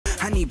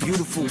need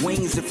beautiful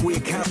wings if we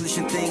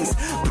accomplishing things.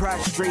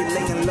 Prostrate,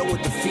 laying low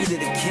at the feet of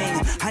the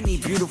king. I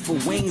need beautiful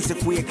wings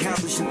if we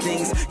accomplishing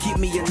things. Keep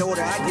me in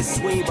order, I get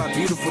swayed by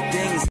beautiful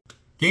things.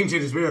 Game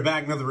Changers, we are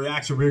back. Another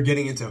reaction. We're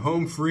getting into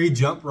Home Free.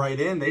 Jump right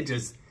in. They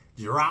just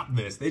dropped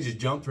this. They just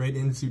jumped right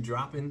into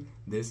dropping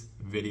this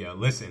video.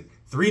 Listen,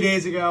 3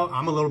 days ago,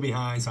 I'm a little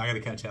behind, so I got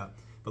to catch up.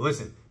 But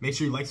listen, make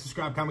sure you like,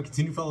 subscribe, comment,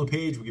 continue to follow the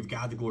page. We give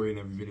God the glory in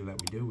every video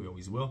that we do. We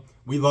always will.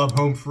 We love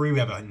Home Free. We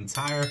have an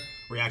entire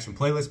reaction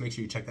playlist. Make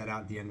sure you check that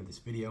out at the end of this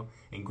video.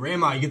 And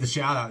Grandma, you get the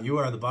shout out. You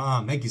are the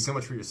bomb. Thank you so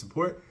much for your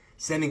support,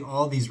 sending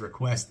all these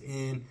requests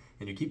in,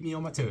 and you keep me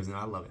on my toes, and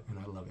I love it, and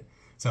I love it.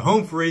 So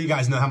Home Free, you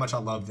guys know how much I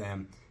love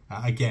them.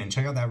 Again,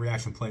 check out that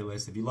reaction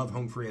playlist. If you love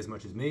Home Free as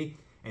much as me,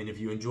 and if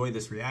you enjoy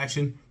this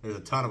reaction, there's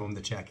a ton of them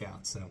to check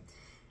out. So,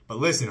 but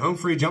listen, Home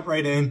Free, jump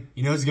right in.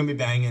 You know it's gonna be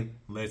banging.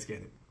 Let's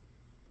get it.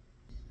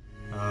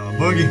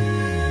 Boogie.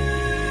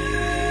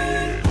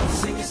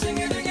 Sing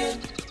it again.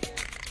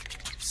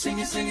 Sing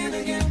it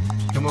again.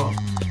 Come on.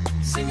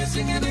 Sing it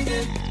again.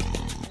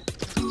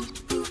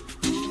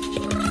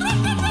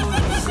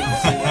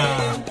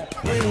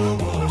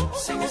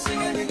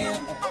 Sing it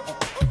again.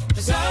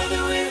 The sound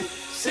of wind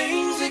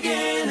sings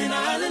again, and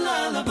I the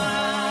lullaby.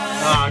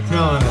 Ah,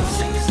 killing it.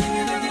 Sing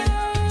it again.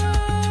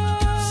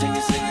 Sing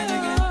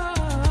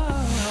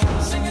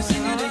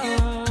it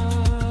again.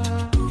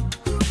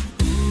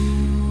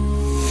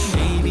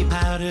 Baby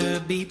powder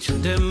beach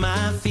under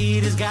my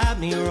feet has got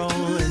me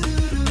rolling.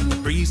 The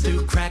breeze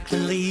through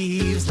crackling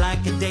leaves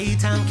like a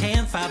daytime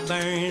campfire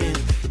burning.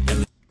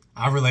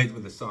 I relate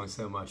with this song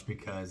so much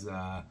because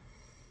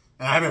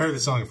and I haven't heard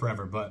this song in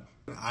forever, but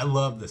I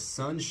love the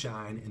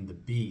sunshine and the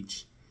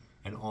beach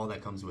and all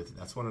that comes with it.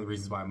 That's one of the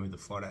reasons why I moved to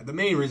Florida. The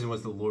main reason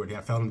was the Lord. Yeah,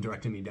 I felt him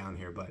directing me down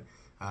here, but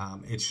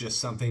it's just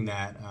something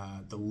that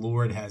the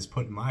Lord has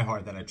put in my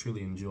heart that I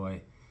truly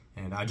enjoy.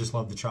 And I just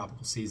love the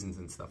tropical seasons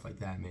and stuff like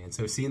that, man.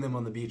 So seeing them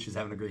on the beaches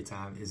having a great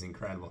time is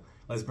incredible.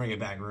 Let's bring it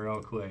back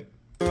real quick.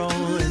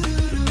 Rolling,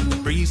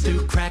 breeze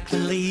through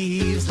crackling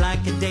leaves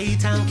like a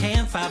daytime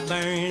campfire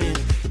burning.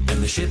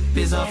 And the ship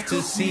is off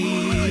to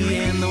sea,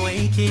 and the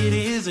wake it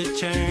is a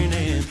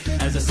churning.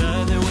 As the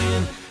southern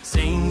wind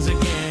sings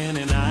again,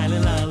 an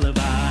island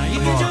lullaby. You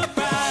can jump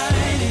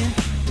right in,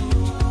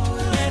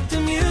 let the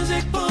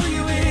music pull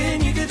you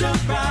in. You can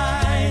jump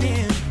right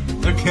in.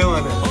 They're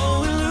killing it.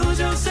 Oh, and lose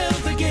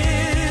yourself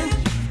again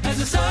as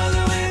the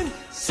southern wind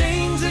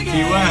sings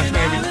again. Key West,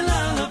 baby. An island lullaby.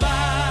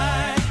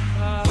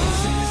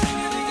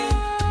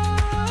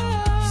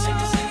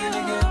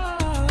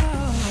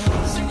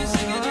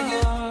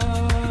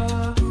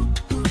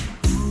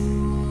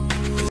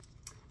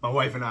 My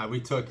wife and I,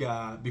 we took,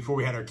 before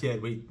we had our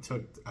kid, we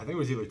took, I think it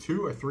was either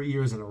 2 or 3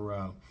 years in a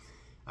row.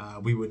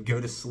 We would go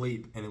to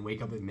sleep and then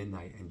wake up at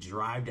midnight and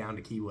drive down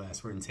to Key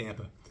West. We're in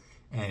Tampa.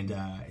 And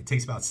it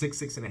takes about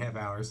 6.5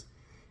 hours.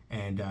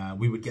 And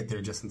we would get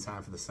there just in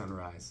time for the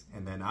sunrise.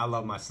 And then I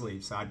love my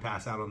sleep, so I'd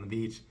pass out on the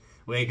beach,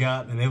 wake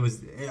up, and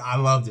I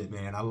loved it,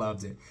 man. I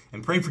loved it.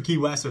 And pray for Key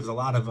West. There's a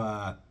lot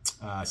of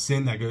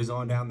sin that goes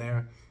on down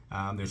there.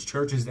 There's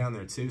churches down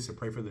there too, so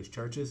pray for those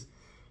churches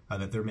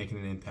that they're making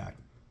an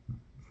impact.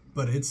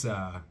 But it's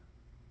a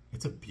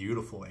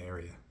beautiful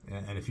area,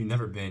 and if you've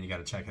never been, you got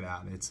to check it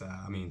out. It's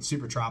I mean,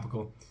 super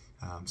tropical,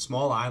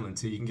 small island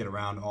too. You can get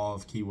around all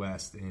of Key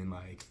West in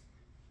like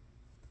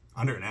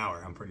under an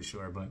hour, I'm pretty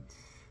sure. But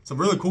some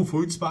really cool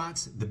food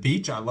spots. The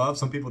beach I love.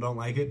 Some people don't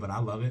like it, but I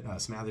love it.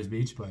 Smathers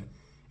Beach, but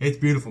it's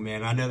beautiful,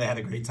 man. I know they had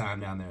a great time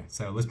down there.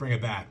 So let's bring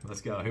it back.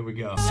 Let's go. Here we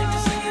go. Sing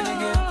it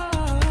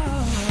again.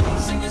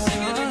 Sing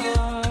it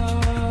again.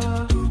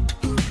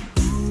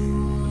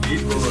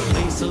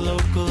 The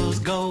locals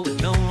go,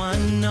 no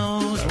one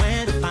knows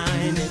where to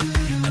find it.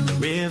 And the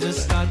river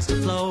starts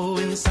to flow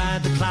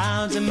inside the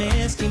clouds, a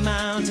misty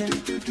mountain.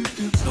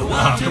 The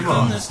water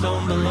from the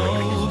stone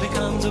below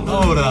becomes a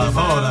blue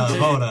fountain.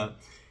 Hold up.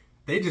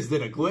 They just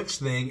did a glitch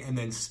thing and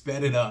then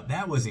sped it up.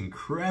 That was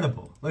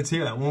incredible. Let's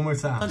hear that one more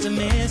time. It's a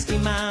misty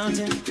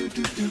mountain.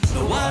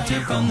 The water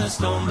from the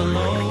stone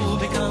below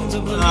becomes a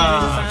blue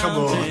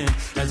fountain.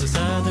 As the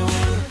southern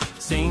wind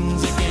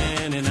sings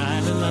again, an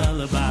island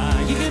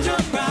lullaby. You can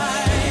jump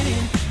right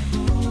in.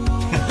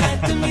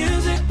 Let the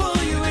music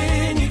pull you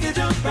in. You can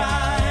jump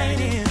right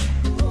in.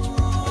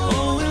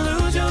 Oh, and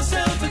lose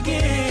yourself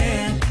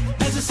again.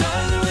 As the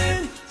southern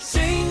wind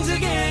sings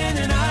again,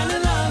 an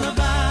island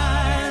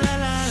lullaby.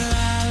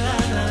 La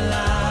la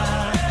la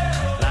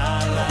la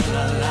la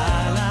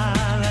la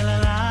la la la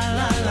la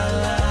la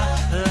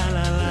la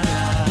la la.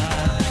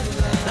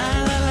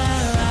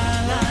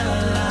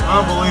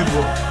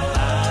 Unbelievable.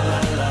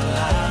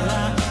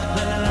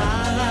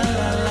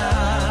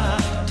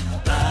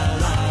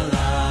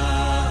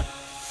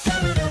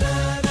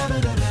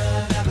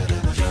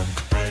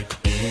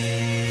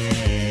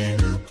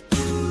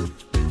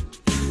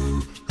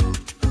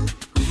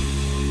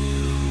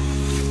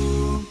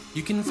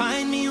 You can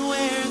find me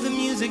where the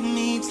music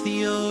meets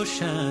the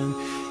ocean.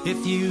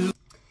 If you...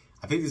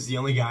 I think this is the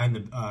only guy in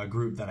the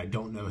group that I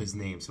don't know his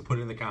name, so put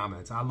it in the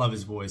comments. I love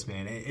his voice,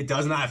 man. It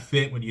does not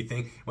fit what you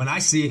think. When I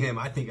see him,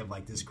 I think of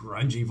like this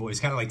grungy voice,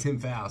 kind of like Tim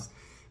Faust,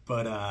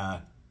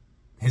 but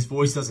his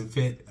voice doesn't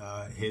fit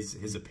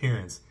his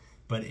appearance.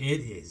 But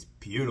it is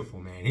beautiful,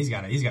 man. He's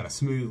got a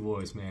smooth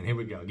voice, man. Here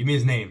we go. Give me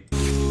his name.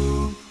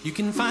 You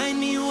can find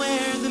me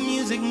where the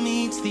music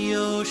meets the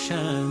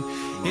ocean.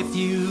 If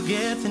you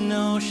get the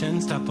notion,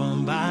 stop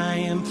on by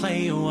and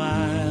play a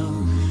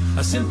while.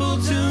 A simple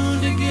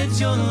tune to get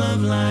your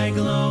love light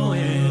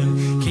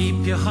glowing.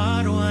 Keep your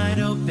heart wide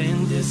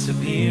open,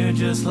 disappear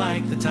just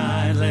like the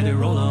tide. Let it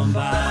roll on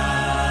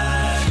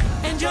by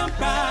and jump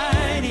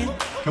right in.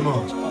 Come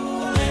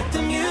on. Let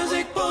the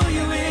music pull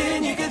you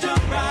in. You can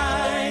jump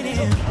right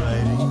in.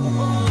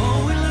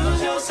 Oh, and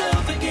lose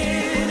yourself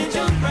again and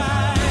jump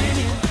right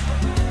in.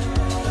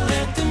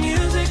 Let the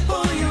music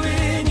pull you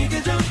in. You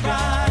can jump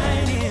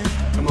right in.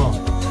 Come on.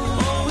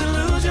 Oh, and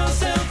lose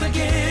yourself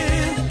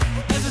again.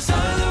 As the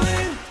southern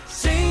wind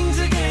sings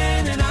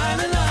again an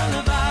island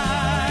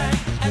lullaby.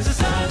 As the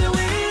southern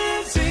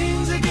wind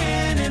sings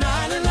again an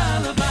island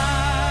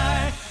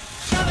lullaby.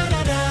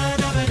 Da-ba-da-da,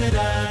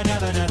 da-ba-da-da,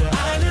 da-ba-da-da.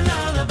 Island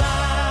lullaby.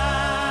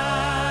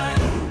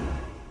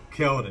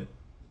 Killed it.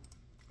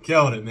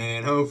 Killed it,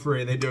 man. Home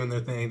Free. They're doing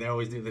their thing. They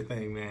always do their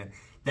thing, man.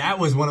 That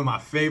was one of my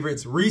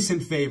favorites,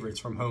 recent favorites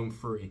from Home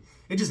Free.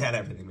 It just had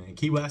everything, man.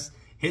 Key West,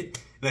 hit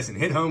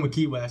home with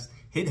Key West,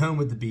 hit home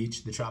with the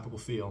beach, the tropical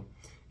feel,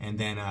 and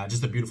then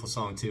just a beautiful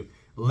song, too.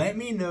 Let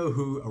me know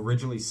who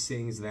originally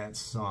sings that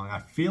song. I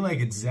feel like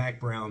it's Zac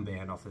Brown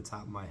Band off the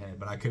top of my head,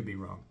 but I could be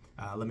wrong.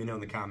 Let me know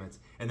in the comments.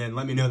 And then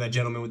let me know that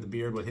gentleman with the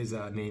beard, what his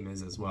name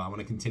is as well. I want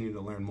to continue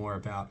to learn more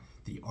about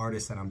the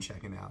artist that I'm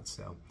checking out,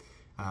 so...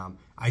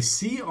 I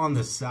see on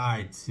the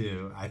side,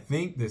 too, I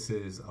think this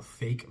is a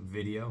fake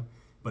video,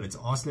 but it's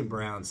Austin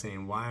Brown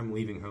saying why I'm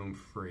leaving Home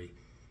Free.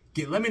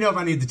 Let me know if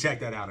I need to check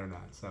that out or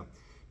not. So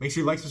make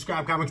sure you like,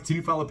 subscribe, comment,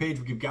 continue to follow the page.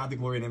 We give God the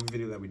glory in every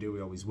video that we do. We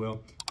always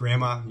will.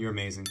 Grandma, you're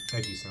amazing.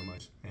 Thank you so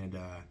much. And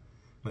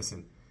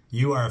listen,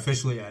 you are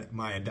officially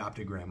my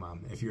adopted grandma,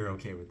 if you're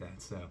okay with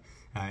that. So,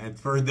 and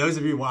for those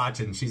of you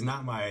watching, she's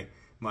not my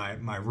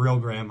real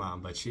grandma,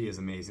 but she is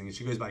amazing. And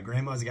she goes by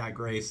Grandma's Got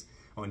Grace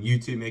on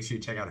YouTube. Make sure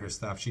you check out her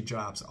stuff. She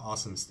drops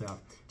awesome stuff,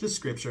 just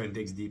scripture, and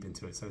digs deep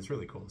into it. So it's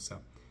really cool. So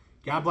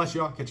God bless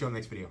you all. Catch you on the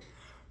next video.